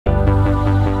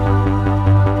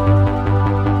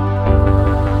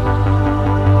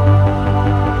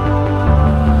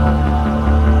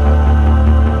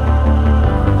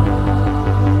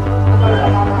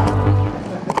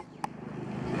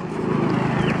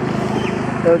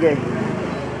Okay,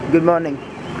 good morning.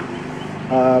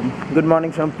 Good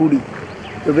morning from Puri.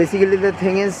 So basically the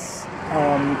thing is,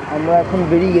 আমরা এখন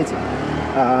বেরিয়ে গেছি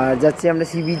যাচ্ছি আমরা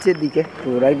সি বিচের দিকে। তো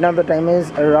right now the time is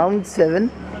around 7,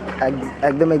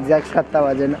 একদম এক্স্যাক্ট 7টা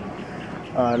বাজে না।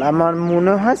 আর আমার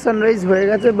মনে হয় সানরাইজ হয়ে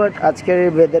গেছে, বাট আজকের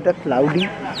ওয়েদারটা ক্লাউডি,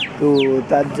 তো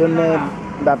তার জন্যে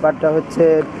ব্যাপারটা হচ্ছে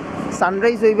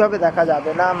সানরাইজ ওইভাবে দেখা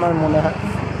যাবে না আমার মনে হয়।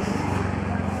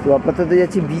 তো আপাতত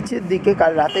যাচ্ছি বিচের দিকে।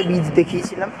 কাল রাতে বিচ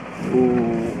দেখিয়েছিলাম, তো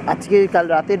আজকে কাল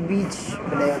রাতের বিচ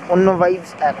মানে অন্য ভাইবস,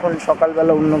 এখন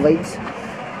সকালবেলা অন্য ভাইবস।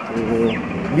 তো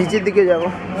বিচের দিকে যাব।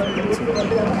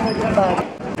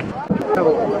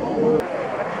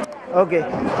 ওকে,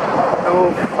 তো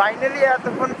ফাইনালি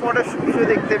এতক্ষণ পরে সূর্য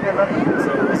দেখতে পেলাম,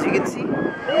 শিখেছি।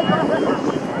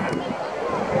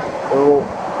 তো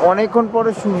অনেকক্ষণ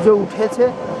পরে সূর্য উঠেছে,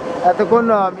 এতক্ষণ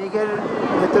মেঘের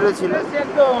ভেতরে ছিল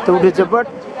তো উঠেছে। বাট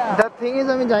দ্য থিং ইজ,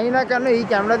 আমি জানি না কেন এই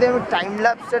ক্যামেরা দিয়ে আমি টাইম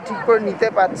ল্যাপসটা ঠিক করে নিতে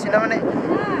পারছি না। মানে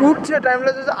উঠছে টাইম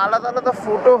ল্যাপস, আলাদা আলাদা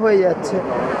ফটো হয়ে যাচ্ছে।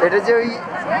 এটা যে ওই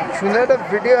সুন্দর একটা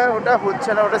ভিডিও হয় ওটা হচ্ছে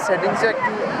না, ওটা সেটিংসে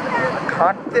একটু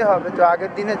ঘাঁটতে হবে। তো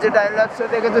আগের দিনের যে টাইম ল্যাপসটা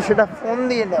দেখেছো সেটা ফোন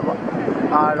দিয়ে নেওয়া,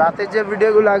 আর রাতের যে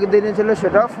ভিডিওগুলো আগের দিনে ছিল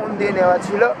সেটাও ফোন দিয়ে নেওয়া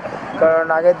ছিল, কারণ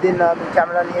আগের দিন আমি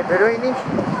ক্যামেরা নিয়ে বেরোইনি।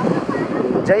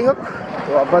 যাই হোক,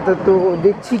 তো আপাতত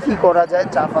দেখছি কি করা যায়,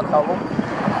 চা ফা খাবো।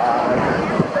 আর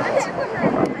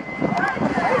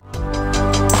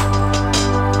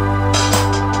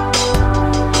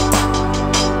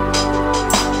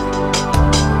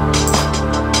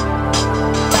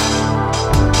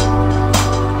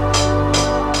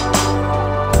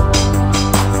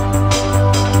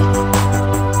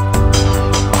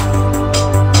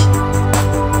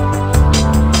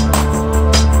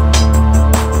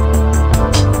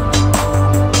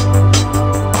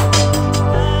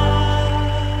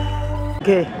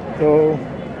ওকে, তো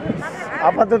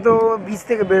আপাতত বিচ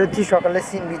থেকে বেরোচ্ছি, সকালের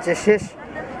সিন বিচে শেষ।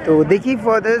 তো দেখি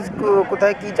ফার্দার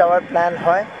কোথায় কি যাওয়ার প্ল্যান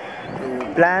হয়। তো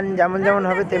প্ল্যান যেমন যেমন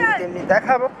হবে তেমনি তেমনি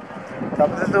দেখাবো। তো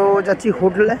আপাতত যাচ্ছি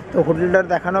হোটেলে, তো হোটেলটার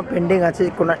দেখানো পেন্ডিং আছে,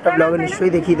 কোনো একটা ব্লগে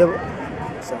নিশ্চয়ই দেখিয়ে দেবো।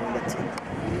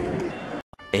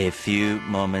 A few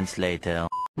moments later.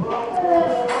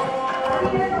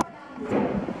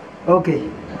 ওকে,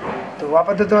 তো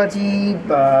আপাতত আছি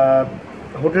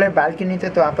হোটেলের ব্যালকনিতে।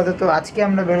 তো আপাতত আজকে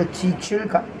আমরা বেরোচ্ছি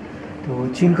চিল্কা। তো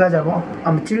চিল্কা যাব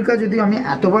আমি। চিল্কা যদিও আমি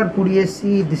এতবার পুরী এসেছি,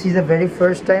 this is the very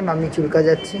first time আমি চিল্কা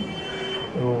যাচ্ছি।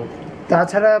 তো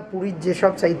তাছাড়া পুরীর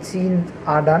যেসব সাইট সিন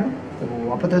আর ডান। তো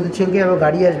আপাতত চিল্কা আবার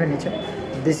গাড়ি আসবে নিচে।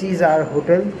 This is R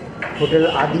hotel, hotel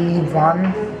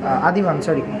আদিওয়ান,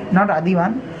 sorry not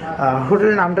আদিওয়ান।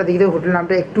 হোটেলের নামটা দেখি, হোটেল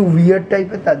নামটা একটু উইয়ার্ড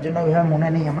টাইপের, তার জন্য ওইভাবে মনে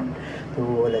নেই আমার। তো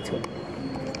বলেছি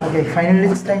ওকে, ফাইনালি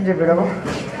ইটস টাইম যে বেরোবো।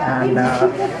 অ্যান্ড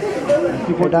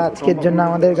এটা আজকের জন্য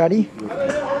আমাদের গাড়ি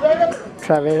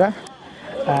ট্রাভেরা।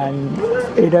 অ্যান্ড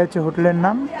এটা হচ্ছে হোটেলের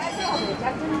নাম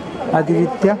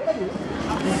আদিত্যা।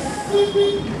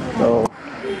 তো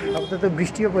আপাতত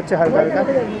বৃষ্টিও পড়ছে হালকা হালকা।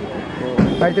 তো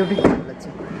বাড়িতে উঠে ভালো লাগছে।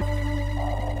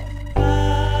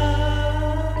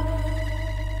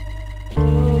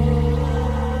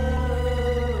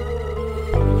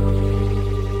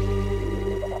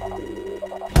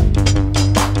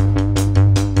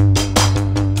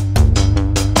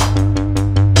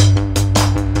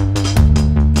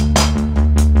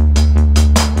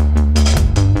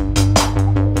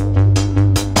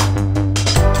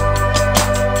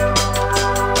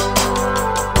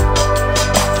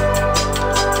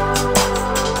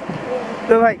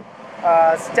 তো ভাই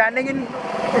standing in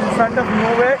front of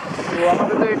nowhere. তো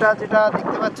আমাদের তো এটা যেটা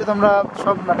দেখতে পাচ্ছ তোমরা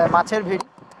সব মানে মাছের ভেড়ি।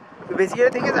 তো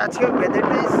বেসিক্যালি থেকে আজকে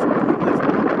ওয়েদারটা is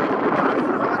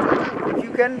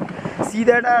you can see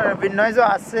that, R wind নয়েজও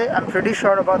আসছে, I am pretty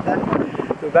sure about that.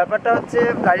 তো ব্যাপারটা হচ্ছে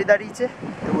গাড়ি দাঁড়িয়েছে,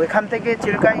 তো এখান থেকে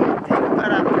চিল্কায়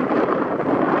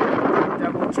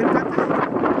যাবো চিল্কাতে।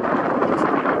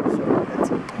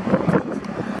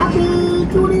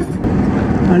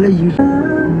 তাহলে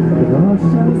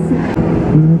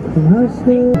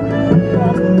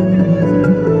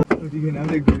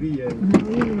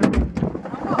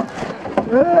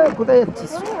কোথায়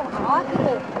যাচ্ছিস?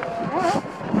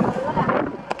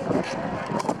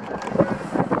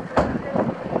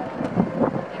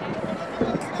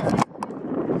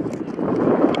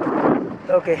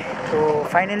 ওকে, তো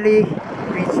ফাইনালি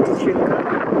রিচ চিল্কা।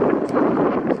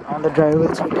 আমাদের ড্রাইভার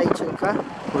বলছে এটাই চিল্কা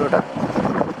পুরোটা।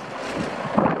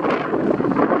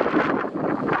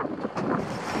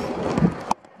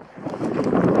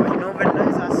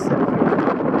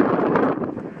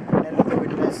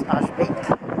 আসবেই,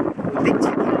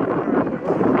 দেখছি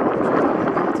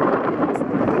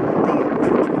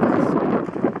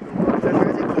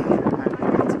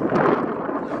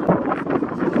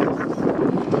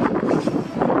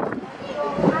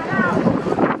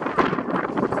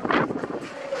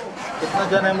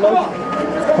जाने हम लोग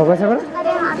हो गया सब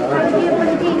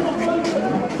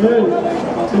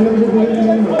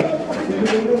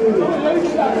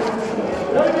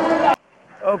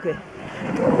ওকে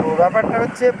তো ব্যাপারটা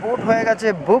হচ্ছে বুট হয়ে গেছে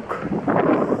বুক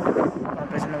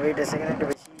পেছনে ওয়েট সেকেন্ড একটু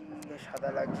বেশি সাদা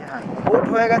লাগছে হ্যাঁ বুট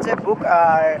হয়ে গেছে বুক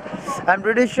আর I am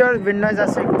pretty sure Windows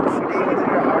আছে একটু সেটাই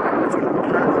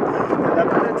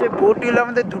ব্যাপারটা হচ্ছে বোট নিলে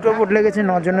আমাদের দুটো বোট লেগেছে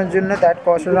 9 জনের জন্য দ্যাট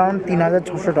কস্ট অ্যারাউন্ড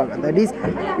 3600 টাকা দ্যাট ইজ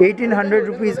 1800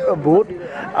 রুপিস বোট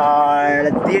আর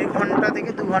 1.5 ঘন্টা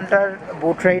থেকে 2 ঘন্টার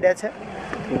বোট রাইড আছে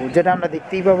তো যেটা আমরা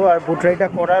দেখতেই পাবো আর বোট রাইডটা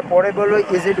করার পরে বলবো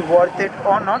is it worth it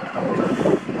or not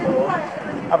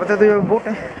আপাতত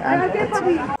বোটে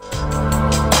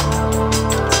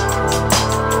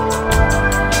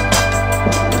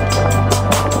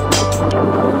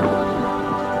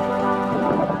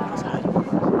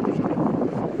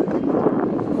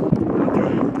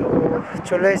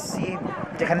চলে এসেছি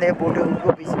যেখান থেকে বোটে উঠবো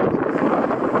বেশি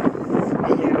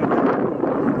এই জায়গাটা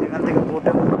যেখান থেকে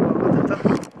বোটে উঠবো আপাতত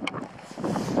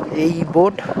এই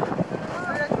বোট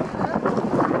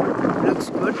লুকস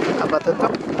গুড আপাতত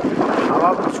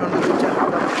হাওয়া প্রচণ্ড দিচ্ছে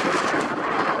হাওয়া প্রচণ্ড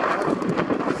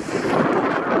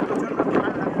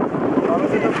ঠান্ডা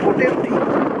আপাতত বোটে উঠি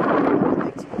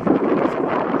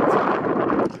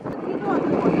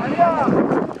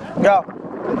যাও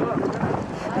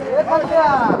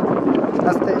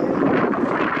আস্তে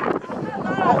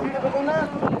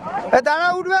দাঁড়া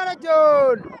উঠবে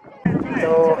আরেকজন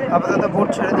তো আপাতত বোট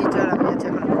ছেড়ে দিচ্ছে আর আমি আছি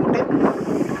এখন বোটে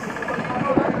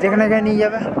যেখানে নিয়ে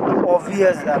যাবে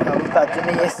অবভিয়াস দেখাবো তার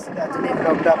জন্যই এসছি তার জন্যই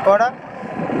ব্লগটা করা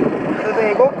আপাতত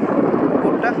এগোক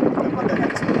বোটটা তখন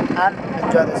দেখাচ্ছি আর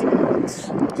এনজয় দিস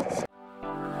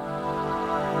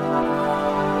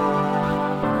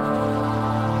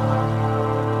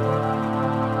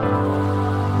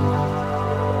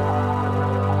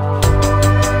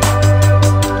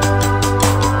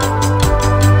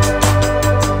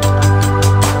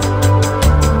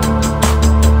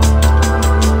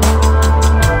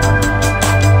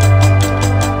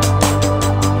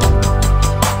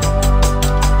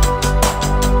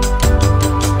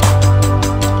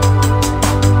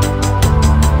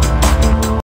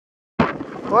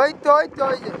ওই তো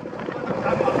ওই যে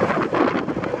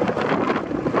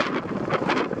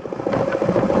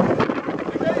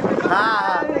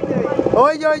হ্যাঁ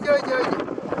ওই যে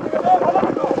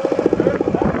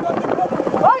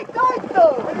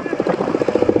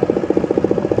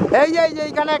এই যে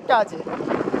এইখানে একটা আছে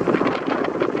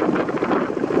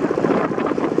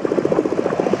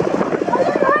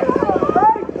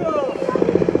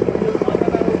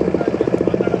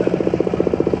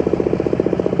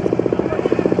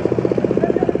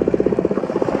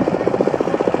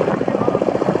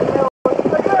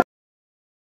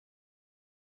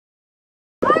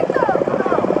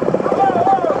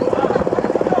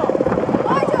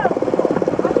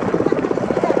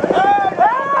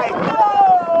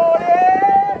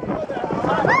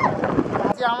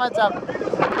আমার চাপ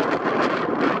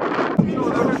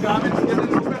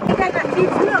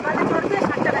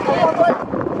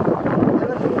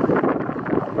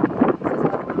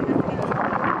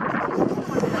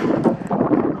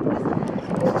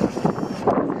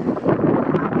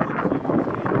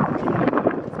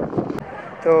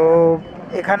তো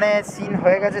এখানে সিন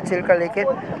হয়ে গেছে চিল্কা লেকের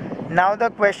নাও দ্য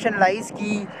কোয়েশ্চেন লাইজ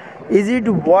কি is it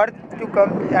worth to come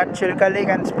at Chilka lake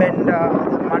and spend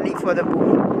money for the pool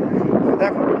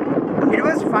দেখো ইট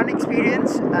ওয়াজ ফান এক্সপিরিয়েন্স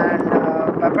অ্যান্ড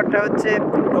ব্যাপারটা হচ্ছে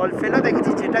ডলফিনও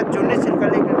দেখেছি যেটার জন্য চিল্কা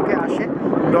লেক লোকে আসে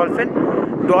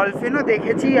ডলফিনও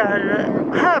দেখেছি আর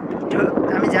হ্যাঁ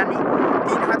আমি জানি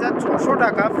 3600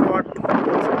 টাকা for two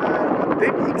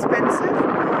bit expensive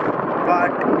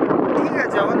but ঠিক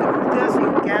আছে যখন ঘুরতে আসি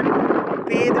you can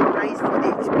pay the price for the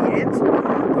experience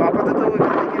তো আপাতত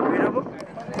ওইখান থেকে বেরোবো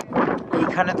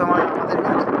এইখানে তোমার আমাদের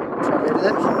গাড়ি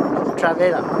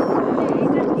ট্রাভেরা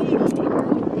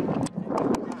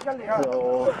তো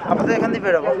আপাতত এখান থেকে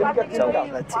বেরোবো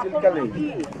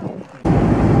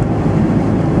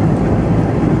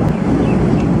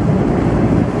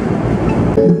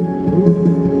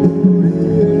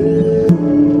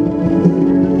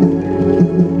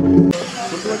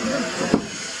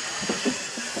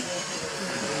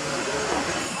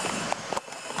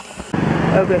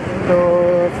ओके तो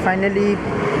फाइनली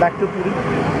बैक टू पुरी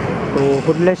तो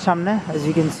होटल सामने as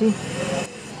you can see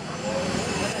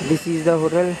this is the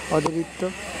hotel Aditya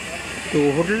तो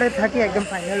হোটেলে থাকি একদম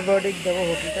ফাইনাল ভার্ডিক্ট দেবো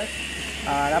হোটেলটা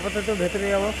আর আপাতত ভেতরে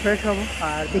যাবো ফ্রেশ হবো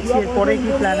আর দেখছি এরপরে কী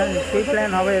প্ল্যান হয় সেই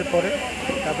প্ল্যান হবে এরপরে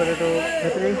তারপরে তো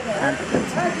ভেতরেই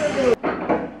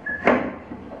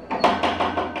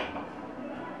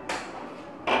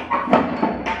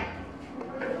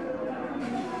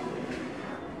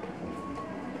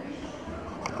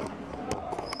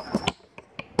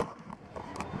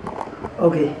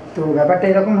ওকে, তো ব্যাপারটা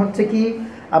এরকম হচ্ছে কি,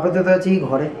 আপাতত আছি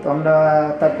ঘরে, তো আমরা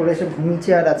তারপরে এসে ঘুমিয়েছি,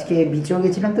 আর আজকে বিচেও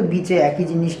গেছিলাম, তো বিচে একই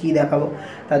জিনিস কি দেখাবো,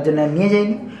 তার জন্য নিয়ে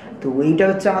যাইনি। তো এইটা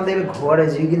হচ্ছে আমাদের ঘর,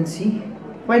 as you can see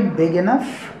quite big enough.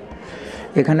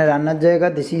 এখানে রান্নার জায়গা,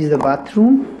 দিস ইজ দ্য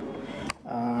বাথরুম,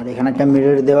 আর এখানে একটা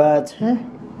মিরর দেওয়া আছে।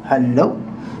 হ্যালো,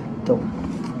 তো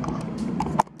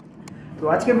তো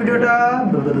আজকে ভিডিওটা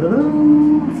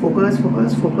focus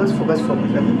focus focus focus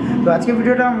focus তো আজকে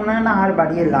ভিডিওটা মনে হয় না আর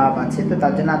বাড়িয়ে লাভ আছে, তো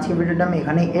তার জন্য আজকে ভিডিওটা আমি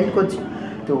এখানেই এন্ড করছি।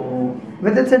 তো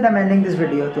with that said I am ending this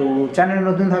video. তো চ্যানেলে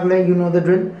নতুন থাকলে you know the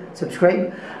drill, subscribe,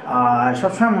 আর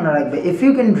সবসময় মনে রাখবে, if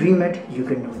you can dream it you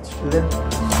can do it.